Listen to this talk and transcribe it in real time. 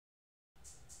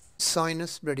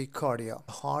sinus bradycardia.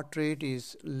 Heart rate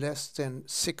is less than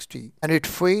 60 and it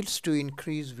fails to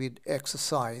increase with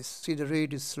exercise. See, the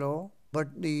rate is slow,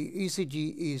 but the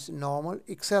ECG is normal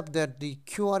except that the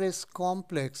QRS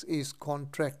complex is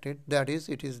contracted, that is,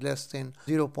 it is less than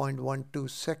 0.12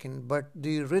 second, but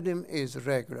the rhythm is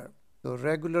regular. So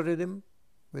regular rhythm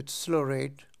with slow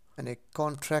rate and a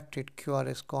contracted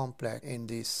QRS complex in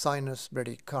the sinus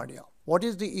bradycardia. What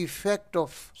is the effect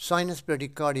of sinus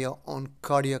bradycardia on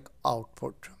cardiac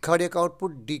output? Cardiac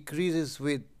output decreases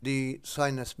with the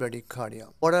sinus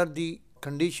bradycardia. What are the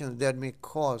conditions that may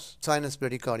cause sinus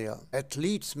bradycardia?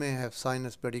 Athletes may have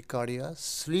sinus bradycardia.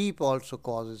 Sleep also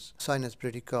causes sinus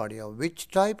bradycardia. Which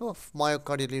type of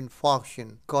myocardial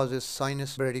infarction causes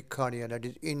sinus bradycardia? That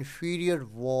is inferior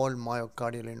wall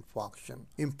myocardial infarction.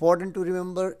 Important to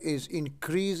remember is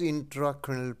increased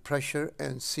intracranial pressure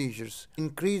and seizures.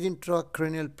 Increased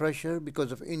intracranial pressure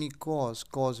because of any cause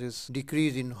causes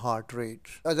decrease in heart rate.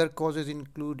 Other causes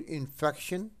include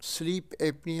infection, sleep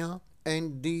apnea,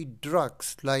 and the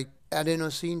drugs like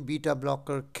adenosine, beta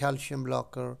blocker, calcium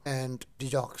blocker, and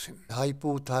digoxin.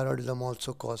 Hypothyroidism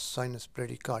also causes sinus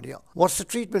bradycardia. What's the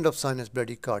treatment of sinus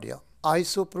bradycardia?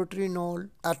 Isoproterenol,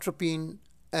 atropine,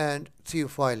 and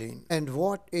theophylline. And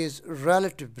what is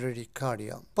relative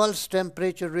bradycardia? Pulse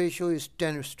temperature ratio is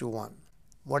 10:1.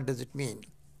 What does it mean?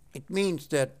 It means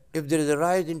that if there is a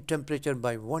rise in temperature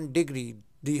by 1 degree,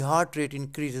 the heart rate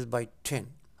increases by 10.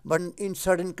 But in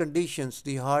certain conditions,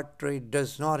 the heart rate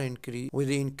does not increase with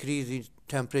the increase in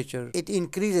temperature. It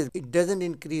increases, it doesn't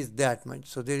increase that much.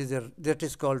 So that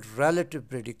is called relative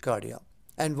bradycardia.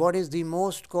 And what is the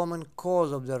most common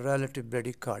cause of the relative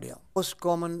bradycardia? Most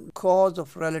common cause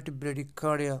of relative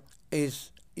bradycardia is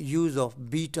use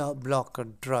of beta blocker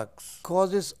drugs.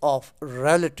 Causes of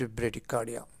relative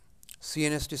bradycardia: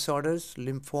 CNS disorders,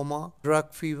 lymphoma,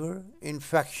 drug fever,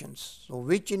 infections. So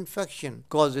which infection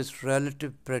causes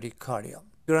relative bradycardia?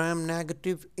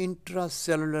 Gram-negative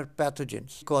intracellular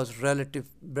pathogens cause relative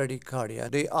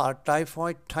bradycardia. They are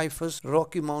typhoid, typhus,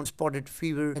 Rocky Mount spotted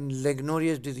fever, and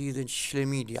Legionnaires disease and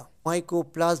chlamydia.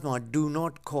 Mycoplasma do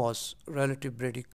not cause relative bradycardia.